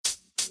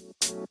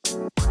Hey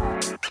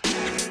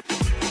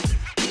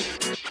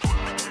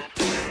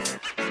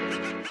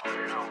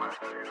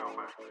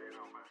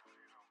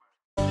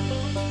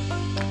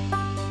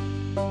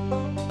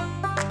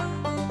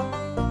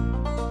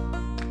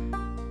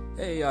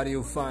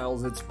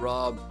audiophiles, it's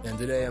Rob, and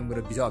today I'm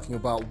going to be talking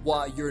about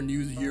why your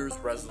New Year's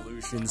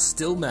resolution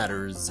still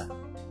matters.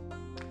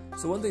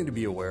 So one thing to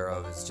be aware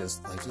of is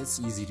just, it's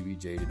easy to be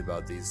jaded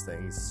about these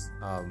things.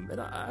 And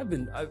I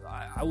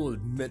will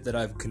admit that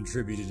I've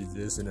contributed to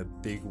this in a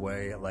big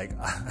way.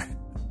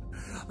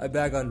 I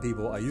bag on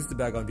people. I used to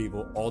bag on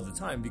people all the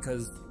time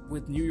because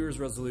with New Year's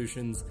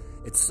resolutions,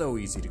 it's so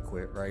easy to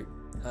quit, right?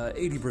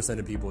 80%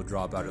 of people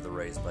drop out of the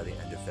race by the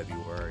end of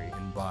February,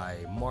 and by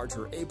March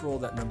or April,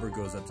 that number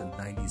goes up to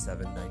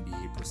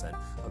 97-98%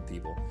 of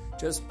people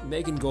just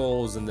making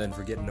goals and then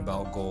forgetting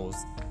about goals.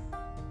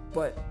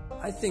 But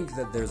I think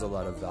that there's a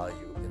lot of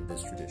value in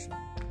this tradition.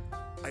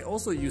 I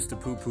also used to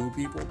poo-poo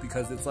people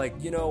because it's like,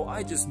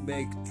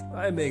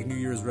 I make New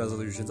Year's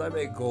resolutions, I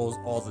make goals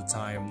all the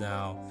time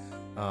now.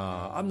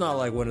 I'm not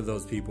like one of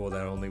those people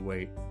that only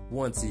wait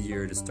once a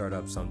year to start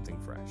up something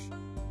fresh.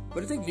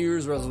 But I think New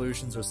Year's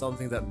resolutions are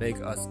something that make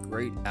us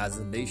great as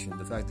a nation.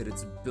 The fact that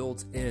it's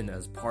built in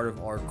as part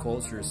of our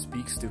culture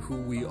speaks to who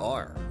we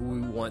are, who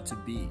we want to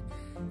be.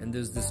 And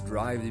there's this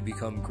drive to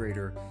become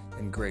greater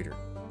and greater.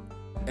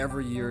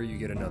 Every year you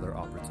get another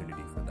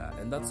opportunity for that.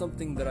 And that's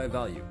something that I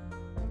value.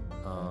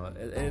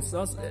 And it's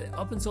not,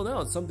 up until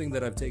now, it's something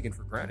that I've taken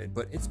for granted.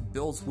 But it's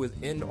built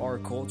within our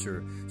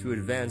culture to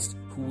advance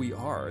who we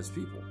are as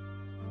people.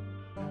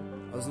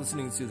 I was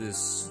listening to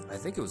this, I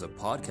think it was a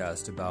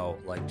podcast about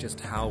just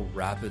how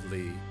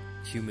rapidly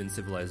human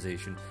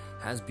civilization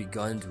has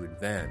begun to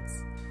advance.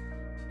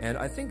 And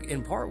I think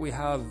in part we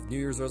have New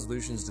Year's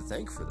resolutions to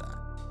thank for that.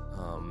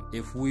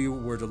 If we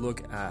were to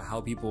look at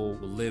how people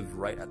lived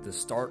right at the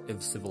start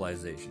of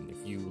civilization,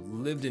 if you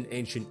lived in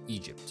ancient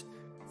Egypt,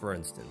 for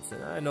instance,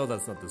 and I know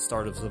that's not the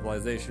start of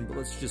civilization, but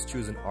let's just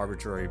choose an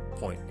arbitrary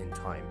point in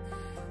time.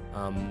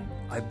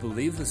 I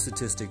believe the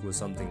statistic was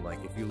something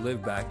like, if you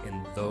live back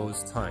in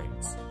those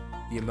times,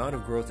 the amount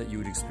of growth that you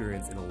would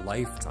experience in a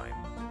lifetime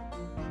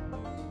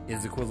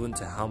is equivalent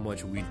to how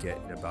much we'd get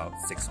in about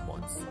 6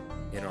 months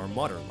in our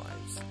modern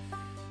lives.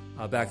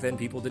 Back then,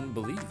 people didn't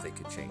believe they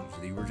could change.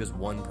 You were just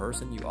one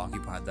person, you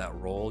occupied that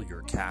role,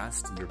 your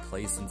caste, your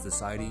place in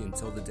society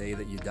until the day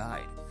that you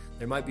died.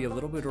 There might be a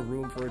little bit of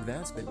room for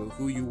advancement, but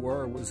who you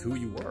were was who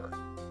you were.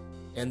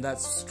 And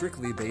that's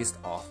strictly based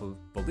off of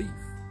belief,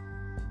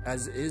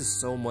 as is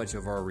so much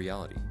of our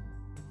reality.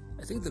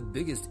 I think the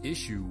biggest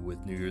issue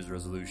with New Year's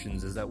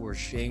resolutions is that we're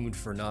shamed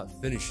for not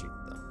finishing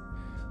them,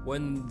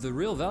 when the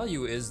real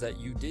value is that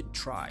you did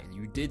try,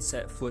 you did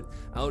set foot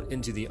out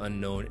into the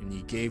unknown and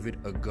you gave it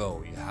a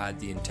go, you had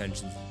the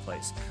intentions in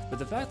place. But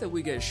the fact that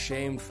we get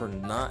shamed for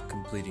not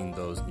completing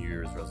those New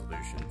Year's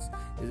resolutions,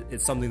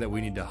 it's something that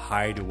we need to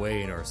hide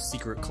away in our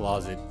secret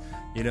closet,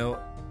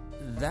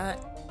 that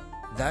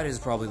is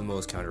probably the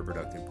most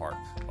counterproductive part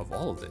of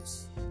all of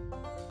this.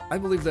 I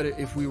believe that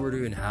if we were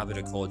to inhabit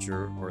a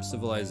culture or a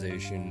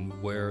civilization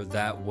where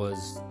that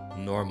was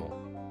normal,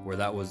 where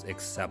that was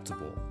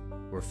acceptable,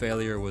 where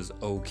failure was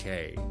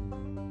okay,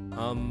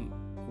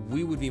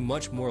 we would be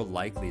much more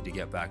likely to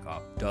get back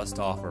up, dust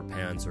off our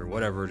pants or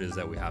whatever it is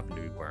that we happen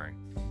to be wearing,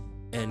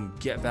 and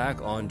get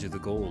back onto the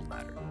gold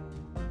ladder.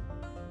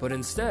 But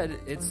instead,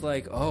 it's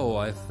like, oh,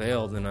 I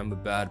failed and I'm a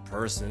bad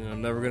person and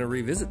I'm never going to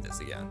revisit this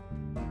again.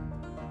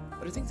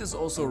 But I think this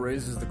also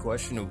raises the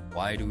question of,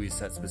 why do we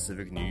set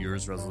specific New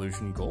Year's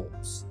resolution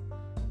goals?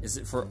 Is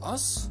it for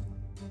us,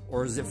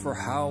 or is it for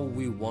how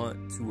we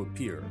want to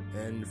appear?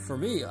 And for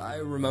me, I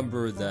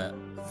remember that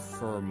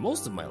for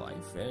most of my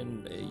life,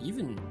 and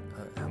even,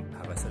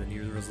 have I set a New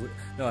Year's resolution?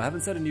 No, I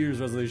haven't set a New Year's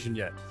resolution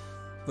yet.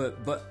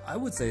 But I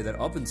would say that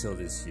up until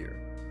this year,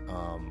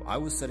 I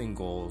was setting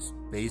goals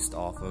based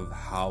off of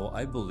how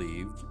I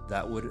believed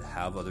that would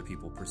have other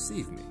people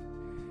perceive me.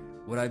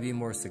 Would I be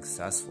more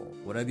successful?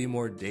 Would I be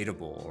more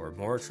dateable or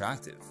more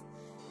attractive?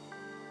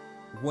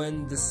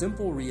 When the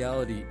simple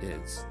reality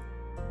is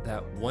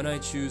that when I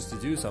choose to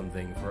do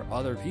something for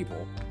other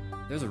people,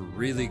 there's a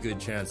really good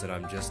chance that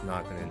I'm just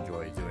not going to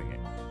enjoy doing it.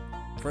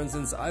 For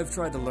instance, I've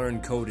tried to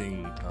learn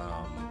coding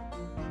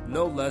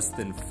no less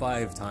than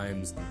 5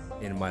 times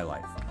in my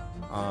life.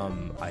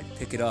 I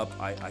pick it up,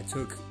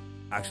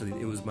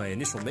 actually it was my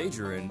initial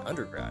major in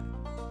undergrad.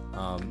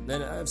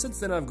 Since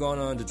then I've gone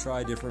on to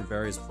try different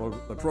various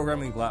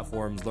programming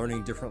platforms,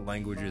 learning different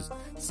languages,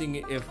 seeing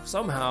if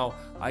somehow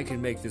I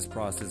can make this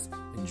process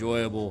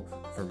enjoyable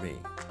for me.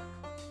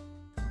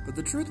 But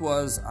the truth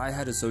was, I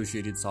had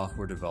associated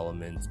software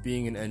development,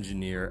 being an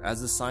engineer,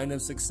 as a sign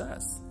of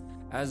success,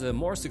 as a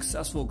more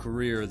successful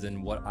career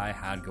than what I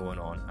had going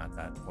on at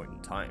that point in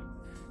time.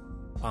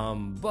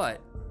 But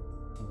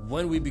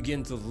when we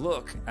begin to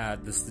look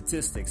at the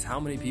statistics, how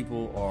many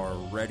people are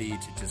ready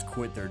to just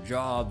quit their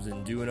jobs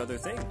and do another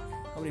thing?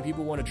 How many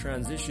people want to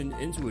transition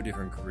into a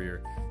different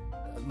career?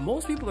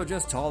 Most people are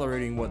just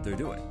tolerating what they're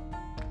doing.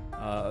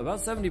 About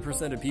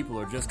 70% of people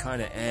are just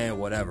kind of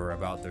whatever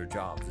about their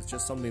jobs. It's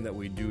just something that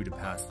we do to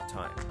pass the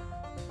time.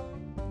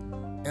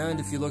 And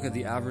if you look at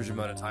the average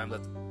amount of time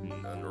that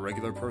a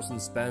regular person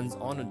spends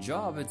on a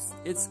job,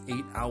 it's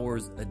 8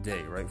 hours a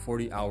day, right?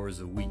 40 hours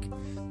a week.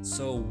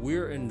 So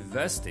we're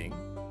investing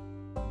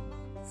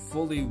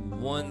fully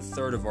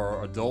 1/3 of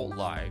our adult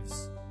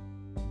lives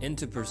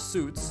into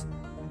pursuits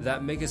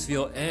that make us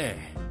feel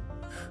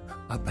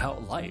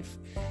about life.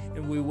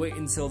 And we wait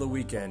until the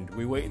weekend,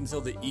 we wait until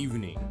the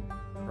evening,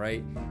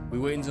 right? We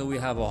wait until we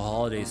have a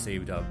holiday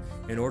saved up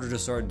in order to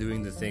start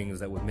doing the things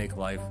that would make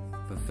life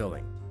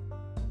fulfilling.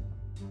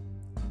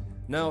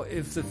 Now,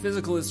 if the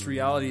physicalist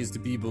reality is to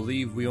be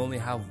believed, we only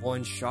have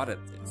one shot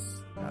at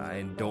this.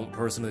 I don't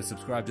personally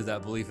subscribe to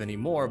that belief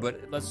anymore, but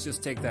let's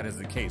just take that as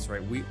the case,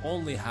 right? We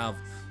only have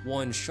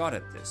one shot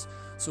at this.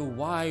 So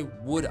why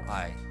would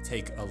I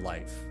take a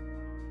life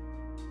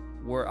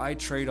where I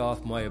trade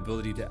off my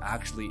ability to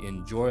actually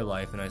enjoy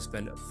life and I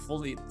spend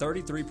fully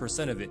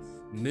 33% of it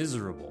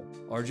miserable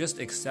or just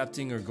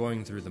accepting or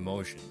going through the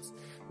motions,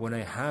 when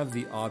I have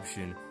the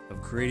option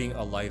of creating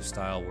a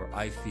lifestyle where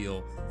I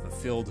feel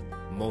fulfilled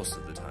most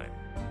of the time?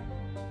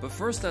 But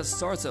first, that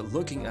starts at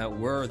looking at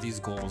where are these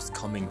goals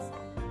coming from.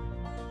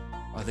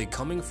 Are they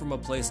coming from a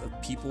place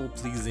of people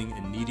pleasing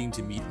and needing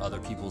to meet other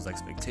people's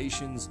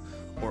expectations,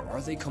 or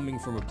are they coming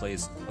from a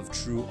place of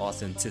true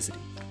authenticity?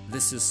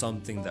 This is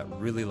something that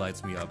really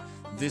lights me up.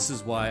 This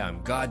is why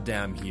I'm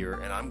goddamn here,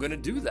 and I'm gonna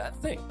do that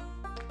thing.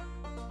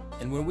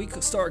 And when we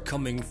start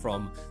coming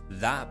from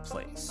that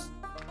place,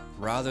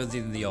 rather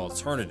than the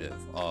alternative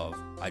of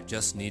I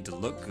just need to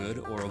look good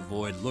or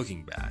avoid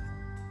looking bad,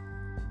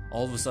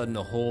 all of a sudden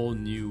a whole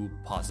new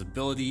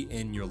possibility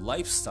in your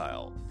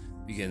lifestyle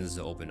begins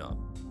to open up.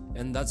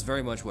 And that's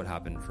very much what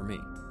happened for me.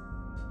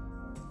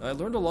 I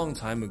learned a long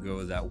time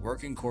ago that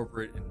working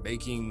corporate and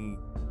making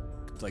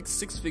like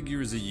 6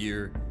 figures a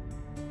year,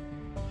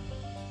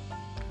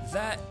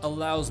 that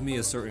allows me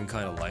a certain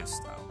kind of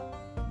lifestyle.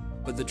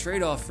 But the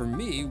trade-off for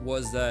me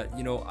was that,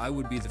 I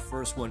would be the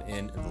first one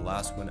in and the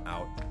last one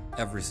out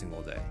every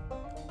single day.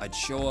 I'd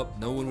show up,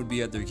 no one would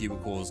be at their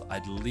cubicles,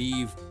 I'd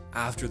leave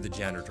after the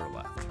janitor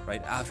left,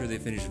 right after they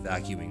finished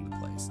vacuuming the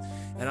place.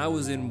 And I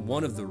was in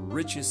one of the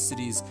richest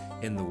cities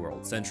in the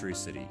world, Century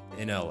City,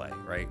 in LA,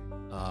 right?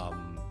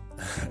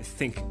 I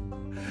think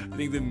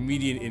the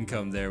median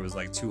income there was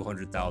like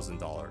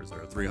 $200,000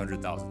 or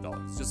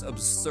 $300,000, just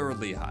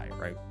absurdly high,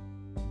 right?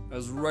 I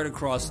was right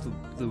across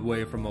the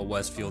way from a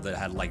Westfield that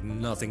had like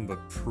nothing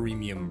but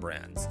premium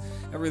brands.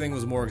 Everything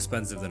was more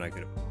expensive than I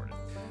could have afforded,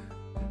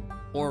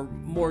 or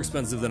more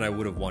expensive than I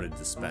would have wanted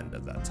to spend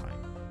at that time.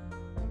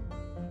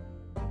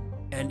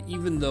 And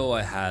even though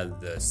I had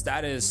the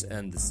status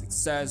and the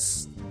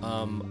success,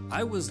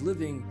 I was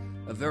living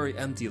a very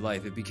empty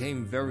life. It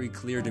became very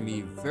clear to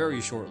me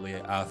very shortly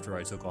after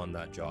I took on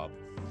that job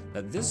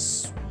that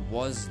this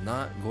was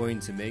not going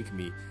to make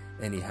me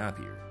any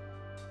happier.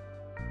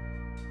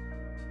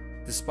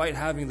 Despite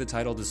having the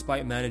title,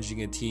 despite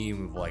managing a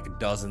team of like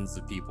dozens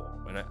of people,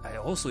 and I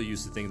also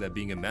used to think that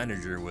being a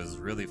manager was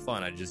really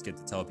fun. I just get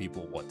to tell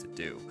people what to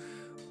do.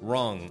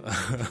 Wrong.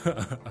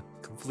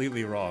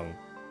 Completely wrong.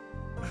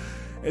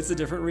 It's a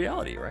different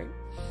reality, right?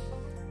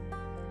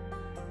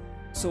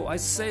 So I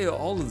say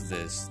all of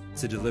this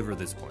to deliver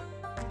this point.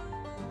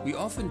 We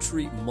often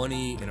treat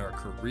money in our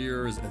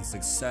careers and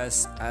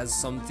success as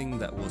something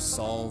that will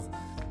solve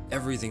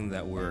everything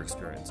that we're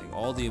experiencing,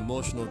 all the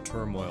emotional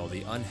turmoil,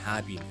 the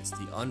unhappiness,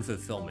 the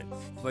unfulfillment.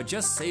 If I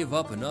just save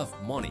up enough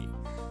money,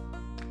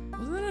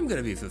 well, then I'm going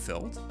to be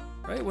fulfilled,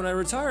 right? When I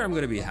retire, I'm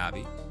going to be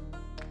happy.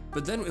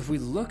 But then if we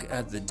look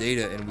at the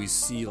data and we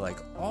see like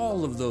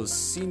all of those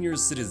senior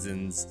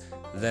citizens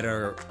that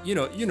are,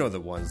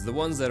 the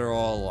ones that are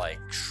all like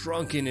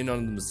shrunken in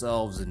on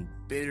themselves and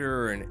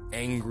bitter and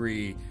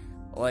angry,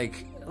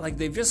 like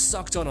they've just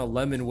sucked on a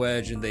lemon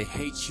wedge and they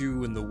hate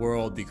you in the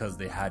world because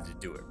they had to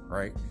do it,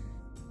 right?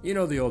 You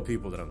know the old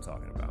people that I'm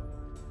talking about.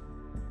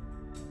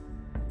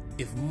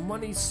 If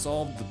money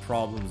solved the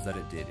problems that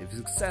it did, if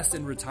success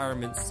in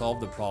retirement solved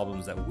the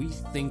problems that we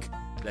think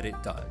that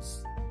it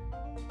does,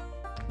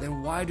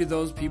 then why do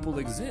those people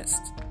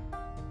exist?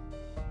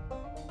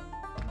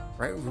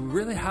 Right? We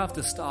really have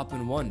to stop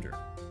and wonder.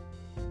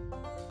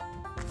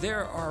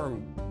 There are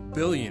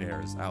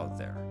billionaires out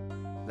there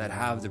that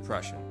have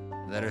depression,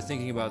 that are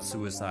thinking about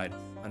suicide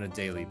on a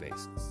daily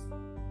basis.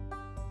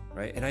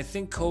 Right? And I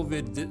think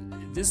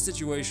COVID, this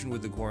situation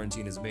with the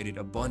quarantine has made it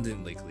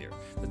abundantly clear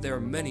that there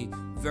are many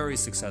very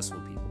successful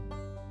people.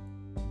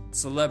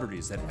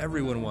 Celebrities that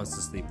everyone wants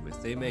to sleep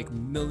with. They make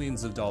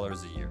millions of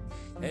dollars a year.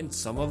 And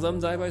some of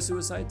them die by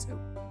suicide too.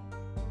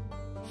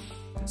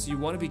 So you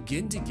want to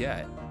begin to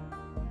get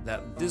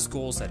that this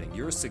goal setting,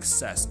 your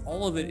success,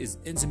 all of it is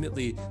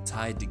intimately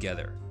tied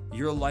together.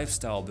 Your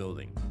lifestyle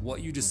building,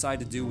 what you decide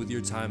to do with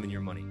your time and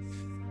your money.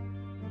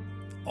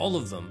 All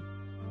of them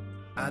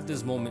at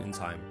this moment in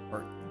time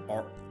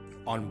are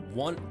on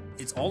one,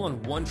 it's all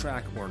on one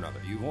track or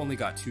another. You've only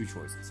got two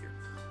choices here.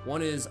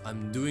 One is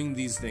I'm doing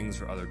these things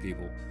for other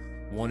people.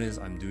 One is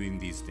I'm doing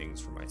these things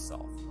for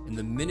myself. And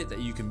the minute that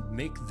you can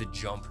make the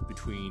jump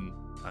between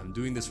I'm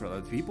doing this for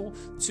other people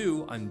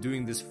to I'm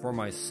doing this for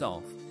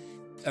myself,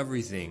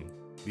 everything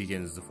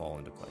begins to fall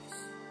into place.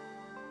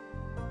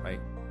 Right?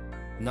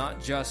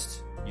 Not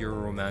just your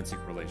romantic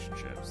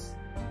relationships,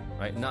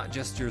 right? Not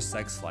just your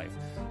sex life,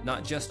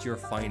 not just your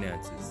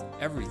finances,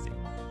 everything.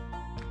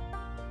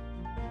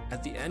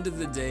 At the end of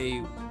the day,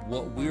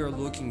 what we're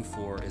looking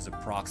for is a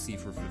proxy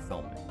for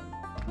fulfillment.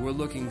 We're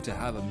looking to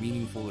have a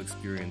meaningful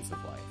experience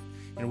of life.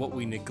 And what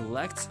we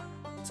neglect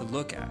to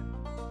look at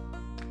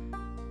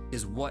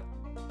is what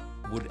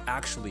would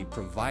actually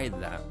provide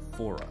that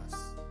for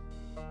us.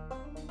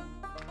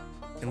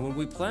 And when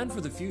we plan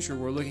for the future,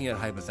 we're looking at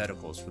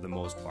hypotheticals for the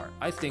most part.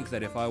 I think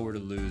that if I were to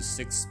lose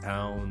 6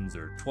 pounds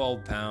or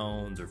 12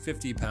 pounds or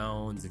 50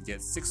 pounds and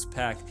get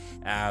six-pack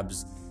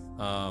abs,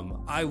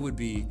 I would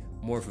be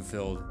more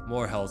fulfilled,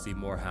 more healthy,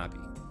 more happy.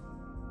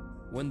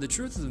 When the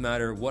truth of the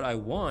matter, what I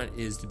want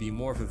is to be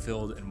more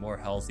fulfilled and more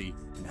healthy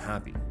and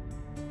happy.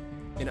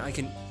 And I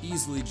can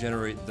easily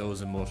generate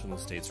those emotional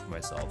states for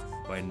myself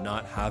by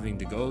not having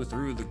to go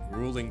through the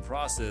grueling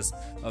process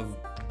of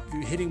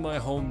hitting my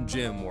home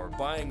gym or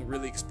buying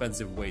really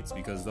expensive weights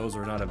because those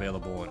are not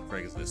available on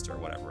Craigslist or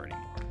whatever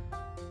anymore.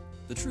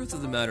 The truth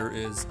of the matter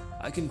is,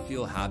 I can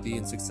feel happy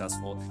and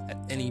successful at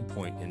any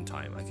point in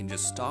time. I can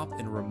just stop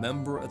and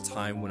remember a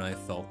time when I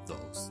felt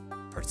those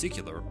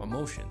particular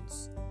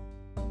emotions.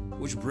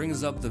 Which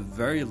brings up the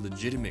very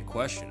legitimate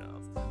question of,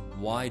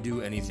 why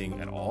do anything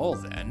at all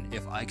then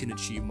if I can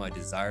achieve my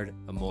desired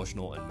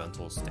emotional and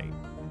mental state?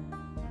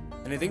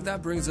 And I think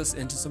that brings us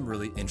into some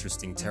really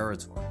interesting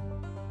territory,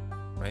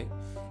 right?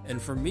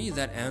 And for me,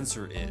 that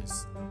answer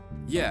is,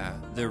 yeah,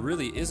 there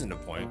really isn't a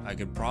point. I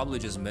could probably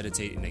just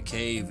meditate in a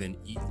cave and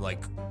eat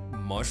like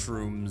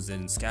mushrooms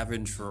and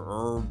scavenge for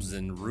herbs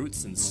and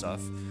roots and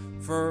stuff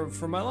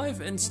for my life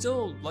and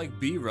still like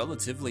be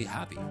relatively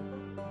happy.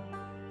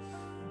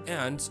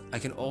 And I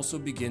can also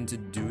begin to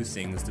do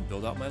things to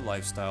build out my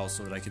lifestyle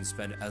so that I can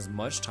spend as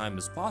much time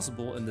as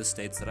possible in the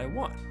states that I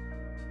want.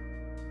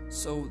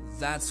 So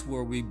that's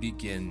where we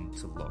begin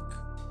to look.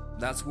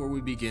 That's where we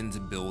begin to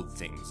build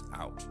things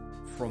out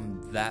from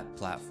that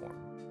platform.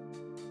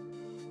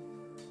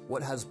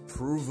 What has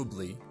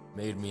provably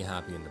made me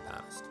happy in the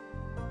past?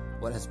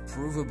 What has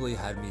provably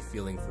had me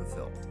feeling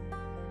fulfilled?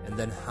 And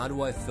then how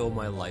do I fill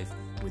my life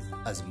with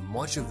as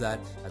much of that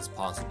as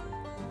possible?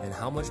 And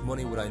how much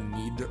money would I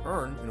need to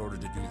earn in order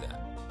to do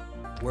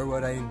that? Where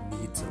would I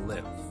need to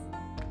live,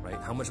 right?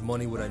 How much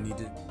money would I need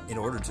in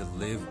order to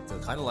live the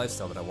kind of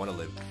lifestyle that I want to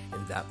live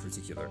in that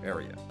particular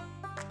area?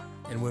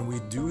 And when we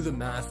do the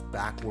math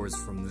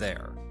backwards from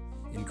there,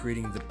 in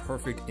creating the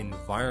perfect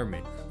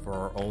environment for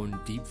our own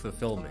deep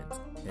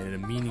fulfillment and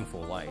a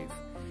meaningful life,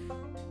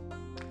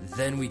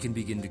 then we can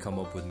begin to come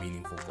up with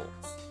meaningful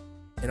goals.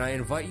 And I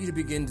invite you to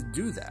begin to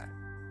do that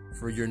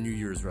for your New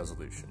Year's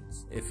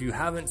resolutions. If you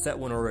haven't set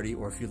one already,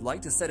 or if you'd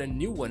like to set a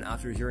new one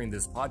after hearing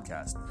this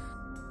podcast,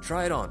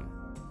 try it on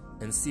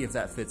and see if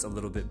that fits a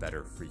little bit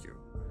better for you.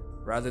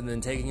 Rather than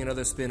taking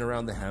another spin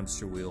around the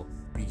hamster wheel,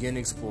 begin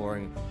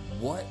exploring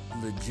what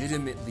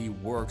legitimately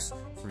works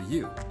for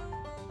you.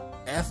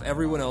 F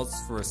everyone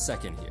else for a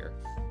second here.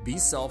 Be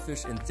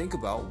selfish and think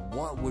about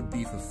what would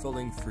be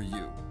fulfilling for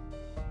you.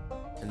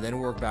 And then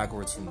work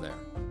backwards from there.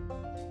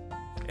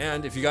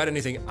 And if you got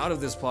anything out of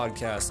this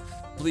podcast,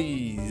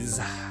 please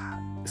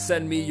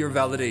send me your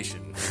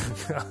validation.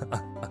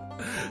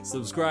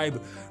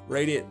 Subscribe,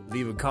 rate it,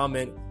 leave a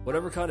comment,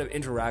 whatever kind of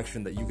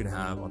interaction that you can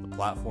have on the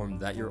platform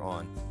that you're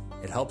on.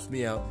 It helps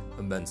me out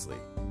immensely.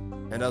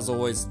 And as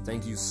always,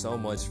 thank you so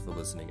much for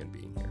listening and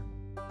being here.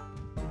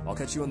 I'll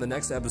catch you on the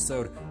next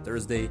episode,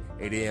 Thursday,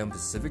 8 a.m.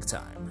 Pacific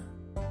time.